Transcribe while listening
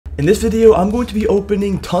In this video, I'm going to be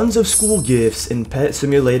opening tons of school gifts in Pet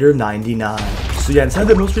Simulator 99. So yeah, inside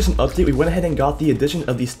the most recent update, we went ahead and got the addition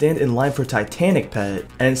of the stand in line for Titanic Pet.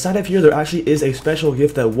 And inside of here, there actually is a special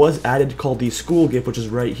gift that was added called the school gift, which is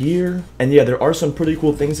right here. And yeah, there are some pretty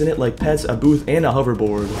cool things in it, like pets, a booth, and a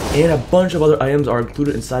hoverboard. And a bunch of other items are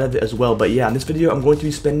included inside of it as well. But yeah, in this video, I'm going to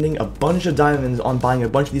be spending a bunch of diamonds on buying a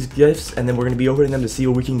bunch of these gifts, and then we're going to be opening them to see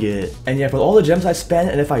what we can get. And yeah, for all the gems I spend,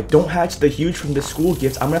 and if I don't hatch the huge from the school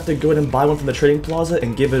gifts, I'm going to have to go ahead and buy one from the trading plaza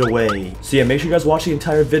and give it away. So yeah, make sure you guys watch the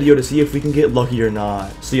entire video to see if we can get lucky or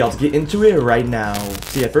not. So yeah, let's get into it right now.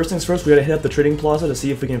 So yeah, first things first, we gotta hit up the trading plaza to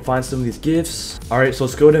see if we can find some of these gifts. Alright, so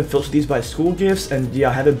let's go ahead and filter these by school gifts. And yeah,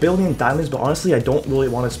 I have 1 billion diamonds, but honestly, I don't really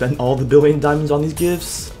want to spend all the 1 billion diamonds on these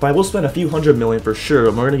gifts. But I will spend a few 100 million for sure,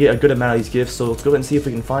 and we're gonna get a good amount of these gifts. So let's go ahead and see if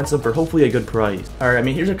we can find some for hopefully a good price. Alright, I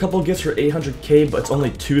mean, here's a couple gifts for 800k, but it's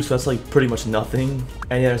only 2, so that's like pretty much nothing.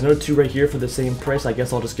 And yeah, there's another 2 right here for the same price. I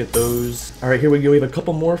guess I'll just get those. Alright, here we go. We have a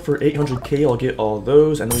couple more for 800k. I'll get all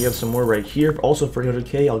those. And then we have some more right here, also for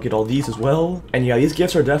 800k. I'll get all these as well. And yeah, these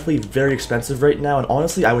gifts are definitely very expensive right now. And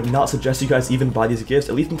honestly, I would not suggest you guys even buy these gifts,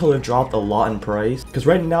 at least until they've dropped a lot in price. Because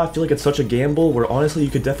right now, I feel like it's such a gamble where honestly, you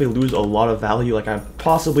could definitely lose a lot of value. Like I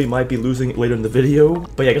possibly might be losing it later in the video.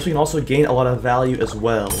 But yeah, I guess we can also gain a lot of value as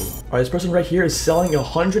well. Alright, this person right here is selling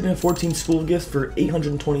 114 school gifts for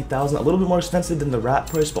 820,000. A little bit more expensive than the rat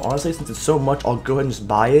price, but honestly, since it's so much, I'll go ahead and just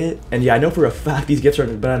buy it. And yeah, I know for a fact these gifts are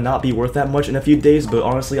gonna not be worth that much in a few days, but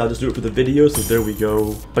honestly, I'll just do it for the video, so there we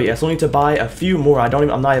go. But yeah, so I need to buy a few more.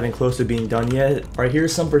 I'm not even close to being done yet. Alright,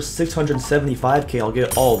 here's some for 675k. I'll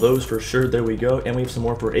get all those for sure. There we go. And we have some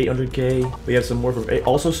more for 800k. We have some more for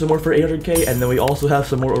also some more for 800k, and then we also have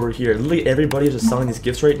some more over here. Literally everybody is just selling these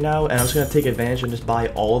gifts right now, and I'm just gonna take advantage and just buy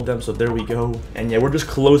all of them. So there we go. And yeah, we're just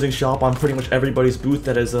closing shop on pretty much everybody's booth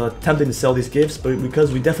that is attempting to sell these gifts, but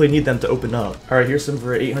because we definitely need them to open up. Alright, here's some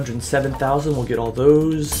for 807,000. We'll get all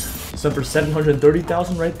those. Some for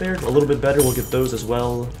 730,000 right there. A little bit better. We'll get those as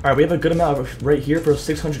well. Alright, we have a good amount right here for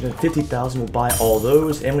 650,000. We'll buy all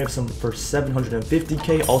those. And we have some for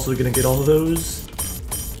 750k. Also gonna get all of those.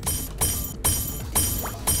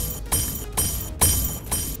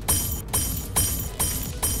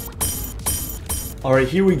 Alright,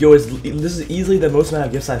 here we go. This is easily the most amount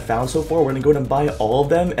of gifts I've found so far. We're going to go ahead and buy all of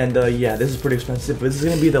them. And yeah, this is pretty expensive. But this is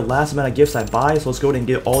going to be the last amount of gifts I buy. So let's go ahead and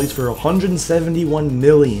get all these for 171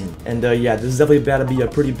 million. And yeah, this is definitely about to be a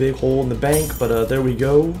pretty big hole in the bank. But there we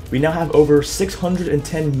go. We now have over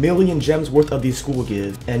 610 million gems worth of these school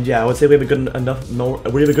gifts. And yeah, I would say we have a good enough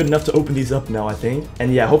to open these up now, I think.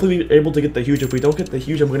 And yeah, hopefully we're able to get the huge. If we don't get the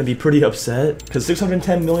huge, I'm going to be pretty upset. Because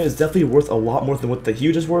 610 million is definitely worth a lot more than what the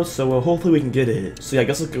huge is worth. So hopefully we can get it. So yeah, I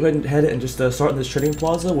guess let's go ahead and just start in this trading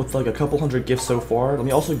plaza with like a couple hundred gifts so far. Let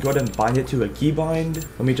me also go ahead and bind it to a key bind.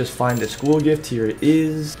 Let me just find the school gift. Here it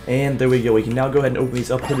is. And there we go. We can now go ahead and open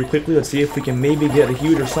these up pretty quickly. Let's see if we can maybe get a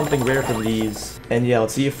huge or something rare from these. And yeah,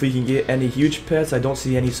 let's see if we can get any huge pets. I don't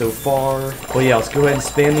see any so far. Well, yeah, let's go ahead and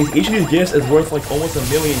spam these. Each of these gifts is worth like almost 1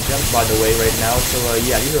 million gems, by the way, right now. So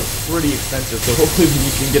yeah, these are pretty expensive. So hopefully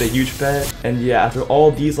we can get a huge pet. And yeah, after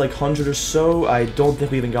all these like 100 or so, I don't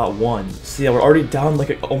think we even got one. So yeah, we're already down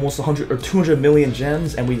like almost 100 or 200 million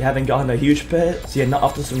gems, and we haven't gotten a huge pet. So yeah, not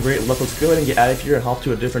off to some great luck. Let's go ahead and get out of here and hop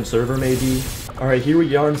to a different server maybe. Alright, here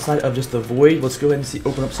we are inside of just the void. Let's go ahead and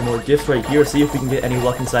open up some more gifts right here. See if we can get any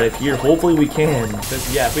luck inside of here. Hopefully we can.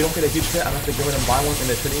 Because yeah, if we don't get a huge pet, I'm gonna have to go ahead and buy one in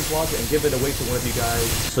the trading plaza and give it away to one of you guys.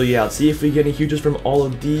 So yeah, let's see if we get any huges from all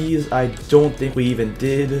of these. I don't think we even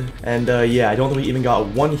did. And yeah, I don't think we even got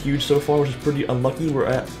one huge so far, which is pretty unlucky. We're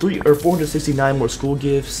at 469 more school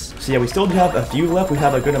gifts. So yeah, we still have a few left. We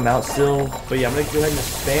have a good amount still. But yeah, I'm gonna go ahead and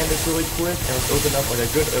just spam this really quick, and let's open up like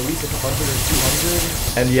a good, at least like 100 or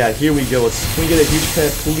 200. And yeah, here we go. Can we get a huge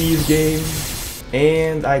pet, please, game?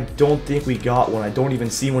 And I don't think we got one. I don't even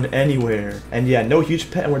see one anywhere. And yeah, no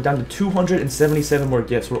huge pet, and we're down to 277 more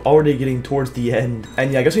gifts. We're already getting towards the end.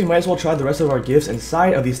 And yeah, I guess we might as well try the rest of our gifts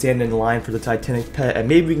inside of the stand in line for the Titanic pet, and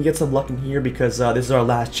maybe we can get some luck in here because this is our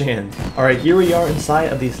last chance. Alright, here we are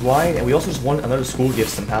inside of this line, and we also just won another school gift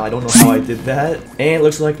somehow. I don't know how I did that. And it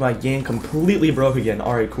looks like my game completely broke again.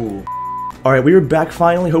 Alright, cool. Alright, we are back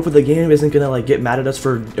finally. Hopefully the game isn't gonna like get mad at us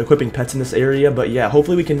for equipping pets in this area. But yeah,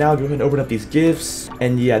 hopefully we can now go ahead and open up these gifts.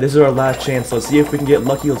 And yeah, this is our last chance. So let's see if we can get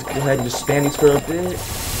lucky. Let's go ahead and just spam these for a bit.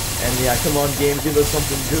 And yeah, come on game, give us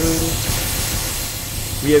something good.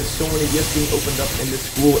 We have so many gifts being opened up in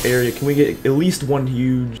this school area. Can we get at least one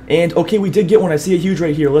huge? And okay, we did get one. I see a huge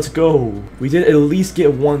right here. Let's go. We did at least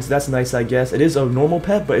get one, so that's nice, I guess. It is a normal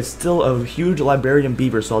pet, but it's still a huge librarian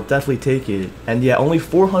beaver, so I'll definitely take it. And yeah, only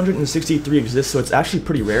 463 exist, so it's actually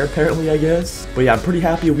pretty rare apparently, I guess. But yeah, I'm pretty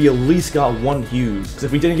happy we at least got one huge, because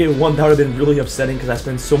if we didn't get one, that would have been really upsetting because I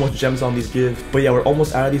spent so much gems on these gifts. But yeah, we're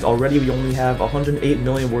almost out of these already. We only have 108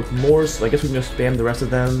 million worth more, so I guess we can just spam the rest of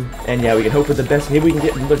them. And yeah, we can hope for the best. Maybe we can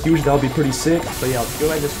get another huge. That would be pretty sick. But yeah, let's go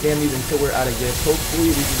ahead and just spam these until we're out of gifts. Hopefully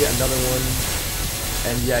we can get another one.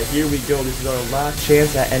 And yeah, here we go. This is our last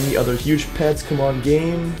chance at any other huge pets. Come on,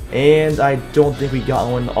 game. And I don't think we got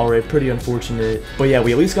one. Alright, pretty unfortunate. But yeah,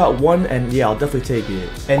 we at least got one, and yeah, I'll definitely take it.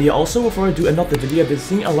 And yeah, also before I do end off the video, I've been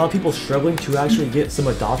seeing a lot of people struggling to actually get some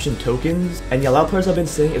adoption tokens. And yeah, a lot of players have been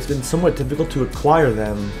saying it's been somewhat difficult to acquire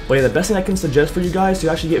them. But yeah, the best thing I can suggest for you guys to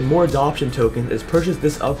actually get more adoption tokens is purchase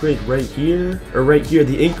this upgrade right here. Or right here,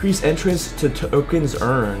 the increased entrance to tokens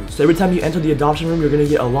earned. So every time you enter the adoption room, you're going to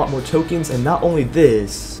get a lot more tokens. And not only this,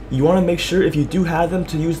 you want to make sure if you do have them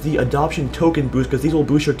to use the adoption token boost, because these will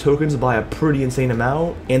boost your tokens by a pretty insane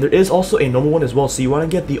amount. And there is also a normal one as well, so you want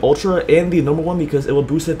to get the ultra and the normal one because it will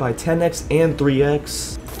boost it by 10x and 3x.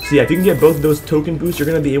 So yeah, if you can get both of those token boosts, you're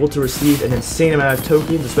going to be able to receive an insane amount of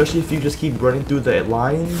tokens, especially if you just keep running through the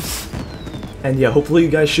lines. And yeah, hopefully you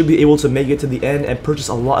guys should be able to make it to the end and purchase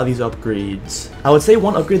a lot of these upgrades. I would say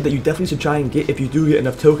one upgrade that you definitely should try and get if you do get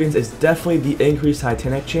enough tokens is definitely the increased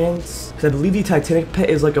Titanic chance. Because I believe the Titanic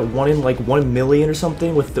pet is like a 1 in like 1 million or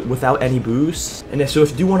something without any boosts. And so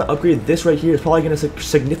if you do want to upgrade this right here, it's probably going to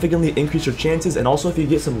significantly increase your chances. And also if you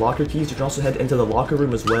get some locker keys, you can also head into the locker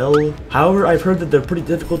room as well. However, I've heard that they're pretty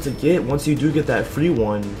difficult to get once you do get that free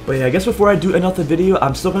one. But yeah, I guess before I do end off the video,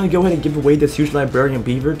 I'm still going to go ahead and give away this huge librarian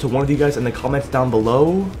beaver to one of you guys in the comments down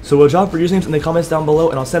below. So we'll drop your usernames in the comments down below,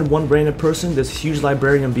 and I'll send one random person this huge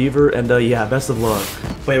librarian beaver, and yeah, best of luck.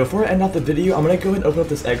 But yeah, before I end off the video, I'm gonna go ahead and open up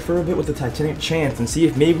this egg for a bit with the Titanic chance and see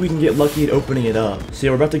if maybe we can get lucky at opening it up. So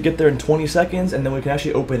yeah, we're about to get there in 20 seconds, and then we can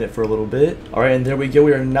actually open it for a little bit. Alright, and there we go.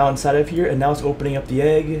 We are now inside of here, and now it's opening up the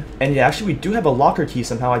egg. And yeah, actually we do have a locker key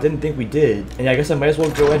somehow. I didn't think we did. And yeah, I guess I might as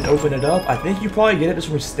well go ahead and open it up. I think you probably get it just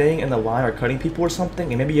from staying in the line or cutting people or something,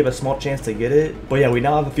 and maybe you have a small chance to get it. But yeah, we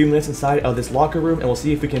now have a few minutes inside of this locker room, and we'll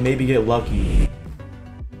see if we can maybe get lucky.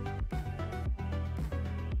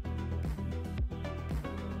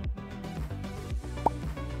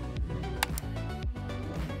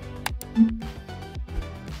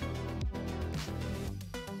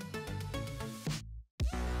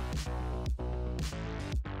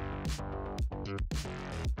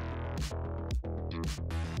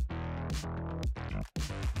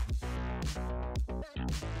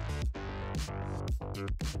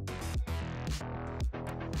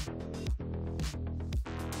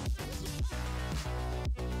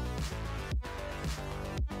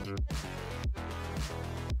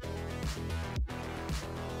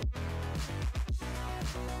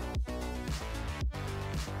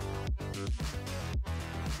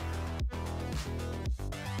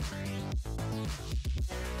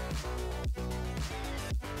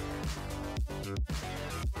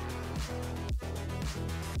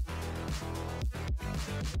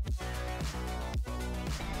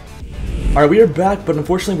 Alright, we are back, but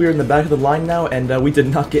unfortunately we are in the back of the line now, and we did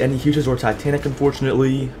not get any huges or Titanic,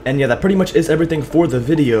 unfortunately. And yeah, that pretty much is everything for the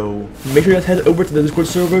video. Make sure you guys head over to the Discord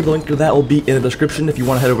server. The link to that will be in the description if you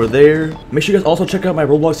want to head over there. Make sure you guys also check out my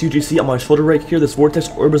Roblox UGC on my shoulder right here. This Vortex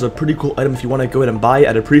Orb is a pretty cool item if you want to go ahead and buy it.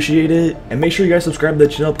 I'd appreciate it. And make sure you guys subscribe to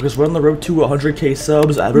the channel because we're on the road to 100k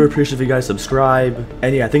subs. I'd really appreciate if you guys subscribe.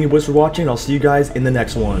 And yeah, thank you boys for watching. I'll see you guys in the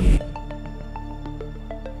next one.